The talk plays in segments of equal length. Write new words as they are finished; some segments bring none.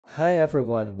Hi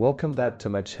everyone, welcome back to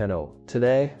my channel.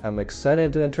 Today, I'm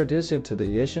excited to introduce you to the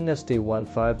Yishin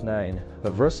SD159, a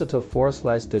versatile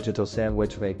 4-slice digital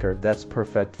sandwich maker that's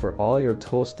perfect for all your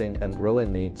toasting and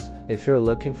grilling needs. If you're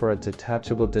looking for a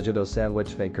detachable digital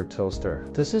sandwich maker toaster,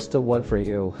 this is the one for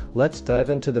you. Let's dive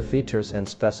into the features and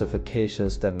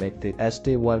specifications that make the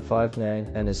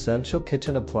SD159 an essential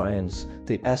kitchen appliance.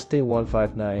 The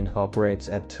SD159 operates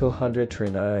at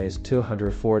 239,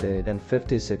 248 and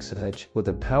 56 Hz with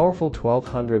a powerful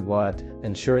 1200 watt,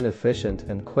 ensuring efficient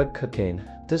and quick cooking.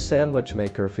 This sandwich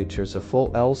maker features a full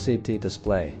LCD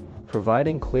display,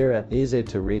 providing clear and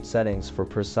easy-to-read settings for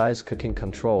precise cooking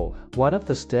control. One of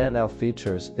the standout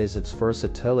features is its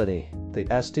versatility. The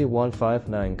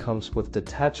SD159 comes with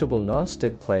detachable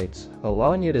non-stick plates,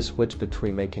 allowing you to switch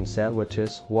between making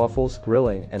sandwiches, waffles,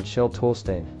 grilling, and shell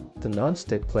toasting. The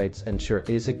non-stick plates ensure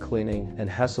easy cleaning and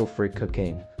hassle-free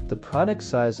cooking. The product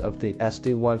size of the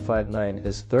SD159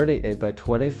 is 38 by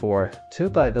 24, 2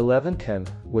 by 11 cm,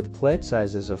 with plate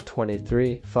sizes of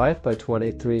 23, 5 by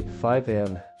 23, 5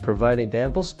 in, providing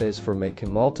ample space for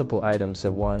making multiple items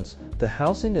at once. The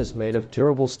housing is made of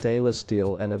durable stainless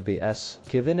steel and ABS,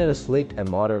 giving it a sleek and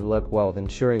modern look while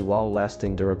ensuring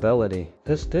long-lasting durability.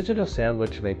 This digital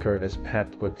sandwich maker is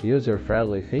packed with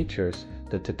user-friendly features.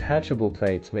 The detachable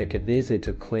plates make it easy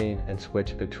to clean and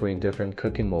switch between different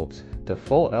cooking modes. The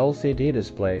full LCD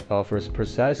display offers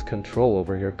precise control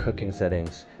over your cooking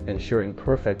settings, ensuring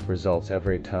perfect results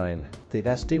every time. The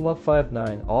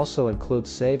SD159 also includes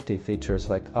safety features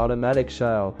like automatic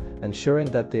shut-off, ensuring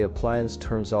that the appliance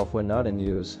turns off when not in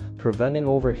use, preventing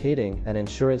overheating and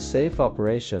ensuring safe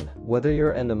operation. Whether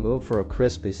you're in the mood for a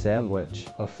crispy sandwich,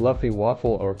 a fluffy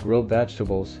waffle, or grilled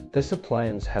vegetables, this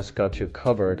appliance has got you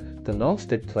covered. The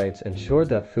non-stick plates ensure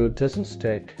that food doesn't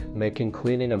stick, making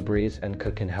cleaning a breeze and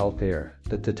cooking healthier.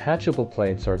 The detachable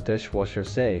plates are dishwasher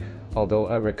safe, although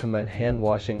I recommend hand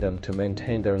washing them to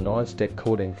maintain their non-stick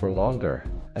coating for longer.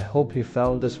 I hope you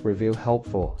found this review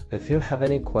helpful. If you have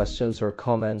any questions or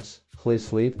comments,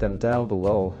 please leave them down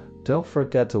below. Don't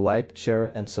forget to like,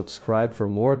 share, and subscribe for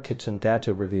more kitchen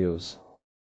gadget reviews.